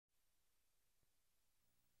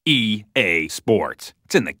EA Sports.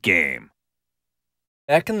 It's in the game.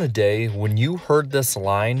 Back in the day, when you heard this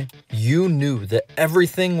line, you knew that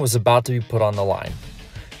everything was about to be put on the line.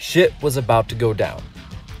 Shit was about to go down.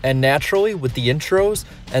 And naturally, with the intros,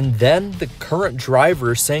 and then the current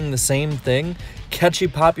drivers saying the same thing, catchy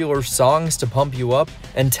popular songs to pump you up,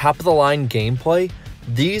 and top-of-the-line gameplay,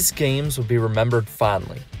 these games will be remembered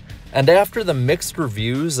fondly. And after the mixed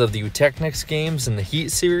reviews of the Eutechnyx games and the Heat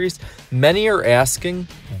series, many are asking,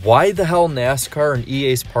 why the hell NASCAR and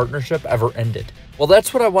EA's partnership ever ended? Well,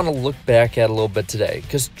 that's what I want to look back at a little bit today,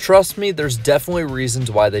 because trust me, there's definitely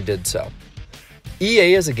reasons why they did so.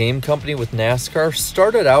 EA as a game company with NASCAR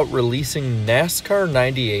started out releasing NASCAR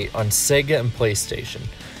 98 on Sega and PlayStation.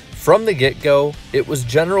 From the get-go, it was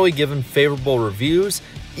generally given favorable reviews,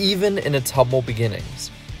 even in its humble beginnings.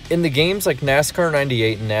 In the games like NASCAR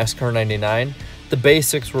 98 and NASCAR 99, the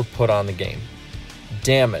basics were put on the game.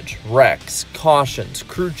 Damage, wrecks, cautions,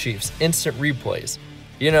 crew chiefs, instant replays.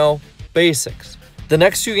 You know, basics. The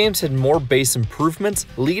next two games had more base improvements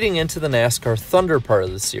leading into the NASCAR Thunder part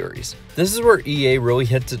of the series. This is where EA really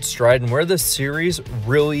hits its stride and where the series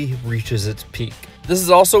really reaches its peak. This is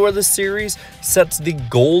also where the series sets the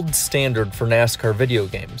gold standard for NASCAR video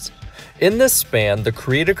games. In this span, the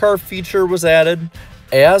Create a Car feature was added,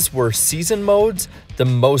 as were season modes, the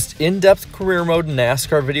most in-depth career mode in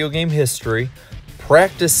NASCAR video game history,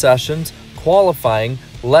 practice sessions, qualifying,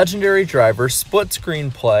 legendary drivers, split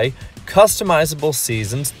screen play, customizable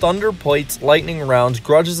seasons, thunder plates, lightning rounds,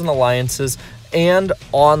 grudges and alliances, and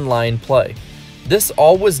online play. This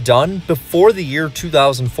all was done before the year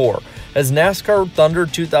 2004, as NASCAR Thunder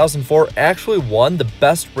 2004 actually won the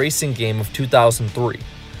best racing game of 2003.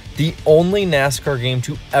 The only NASCAR game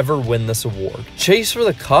to ever win this award. Chase for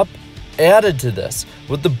the Cup added to this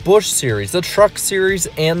with the Busch Series, the Truck Series,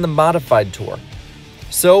 and the Modified Tour.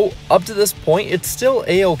 So up to this point, it's still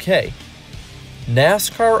a-okay.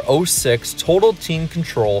 NASCAR 06 Total Team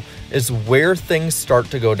Control is where things start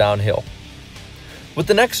to go downhill. With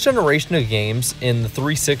the next generation of games in the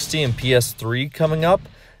 360 and PS3 coming up,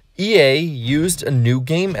 EA used a new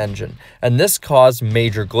game engine, and this caused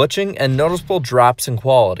major glitching and noticeable drops in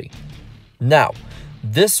quality. Now,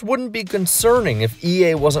 this wouldn't be concerning if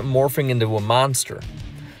EA wasn't morphing into a monster.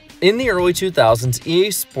 In the early 2000s,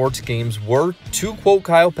 EA sports games were, to quote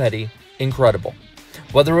Kyle Petty, incredible.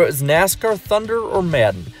 Whether it was NASCAR Thunder or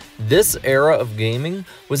Madden, this era of gaming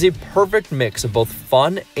was a perfect mix of both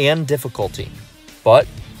fun and difficulty. But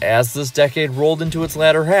as this decade rolled into its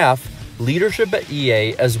latter half, leadership at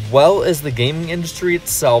EA, as well as the gaming industry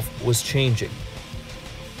itself, was changing.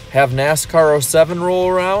 Have NASCAR 07 roll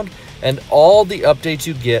around, and all the updates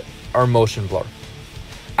you get are motion blur.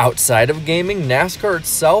 Outside of gaming, NASCAR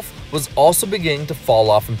itself was also beginning to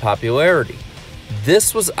fall off in popularity.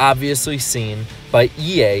 This was obviously seen by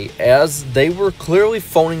EA, as they were clearly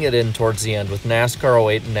phoning it in towards the end with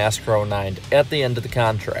NASCAR 08 and NASCAR 09 at the end of the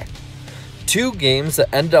contract. Two games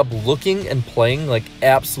that ended up looking and playing like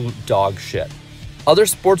absolute dog shit. Other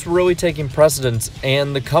sports were really taking precedence,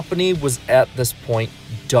 and the company was at this point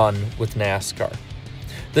done with NASCAR.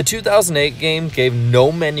 The 2008 game gave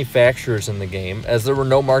no manufacturers in the game, as there were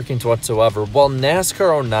no markings whatsoever, while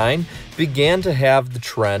NASCAR 09 began to have the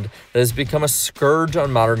trend that has become a scourge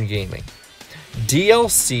on modern gaming.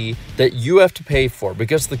 DLC that you have to pay for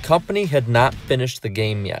because the company had not finished the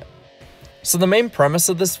game yet. So the main premise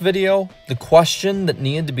of this video, the question that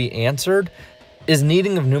needed to be answered, is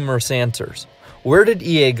needing of numerous answers. Where did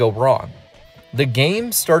EA go wrong? The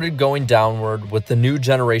game started going downward with the new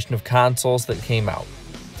generation of consoles that came out.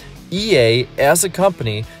 EA, as a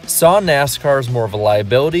company, saw NASCAR as more of a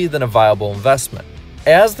liability than a viable investment.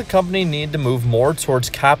 As the company needed to move more towards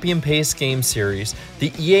copy and paste game series,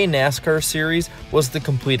 the EA NASCAR series was the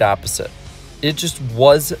complete opposite. It just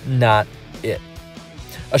was not it.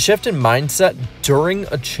 A shift in mindset during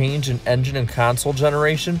a change in engine and console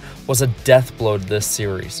generation was a death blow to this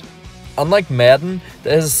series. Unlike Madden,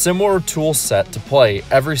 that has a similar tool set to play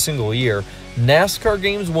every single year, NASCAR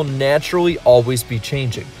games will naturally always be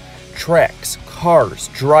changing. Tracks, cars,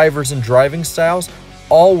 drivers, and driving styles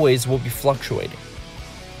always will be fluctuating.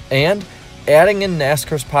 And adding in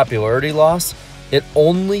NASCAR's popularity loss, it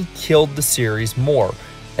only killed the series more,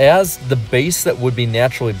 as the base that would be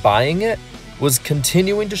naturally buying it was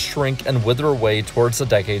continuing to shrink and wither away towards the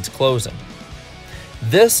decade's closing.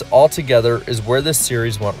 This altogether is where this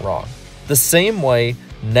series went wrong, the same way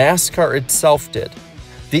NASCAR itself did.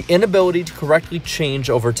 The inability to correctly change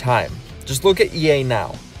over time. Just look at EA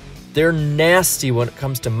now. They're nasty when it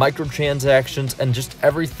comes to microtransactions and just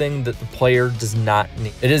everything that the player does not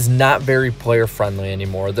need. It is not very player friendly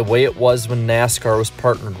anymore, the way it was when NASCAR was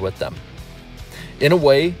partnered with them. In a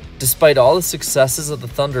way, despite all the successes of the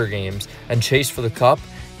Thunder games and chase for the cup,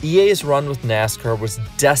 EA's run with NASCAR was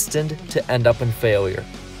destined to end up in failure.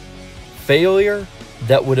 Failure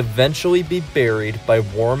that would eventually be buried by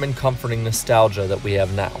warm and comforting nostalgia that we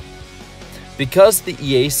have now. Because the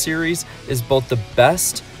EA series is both the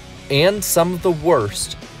best and some of the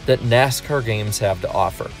worst that NASCAR games have to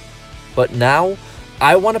offer. But now,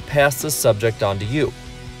 I want to pass this subject on to you.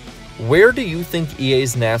 Where do you think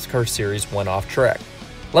EA's NASCAR series went off track?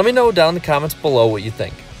 Let me know down in the comments below what you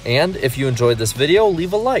think. And if you enjoyed this video,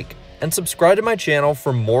 leave a like and subscribe to my channel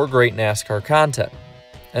for more great NASCAR content.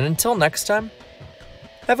 And until next time,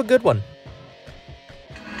 have a good one.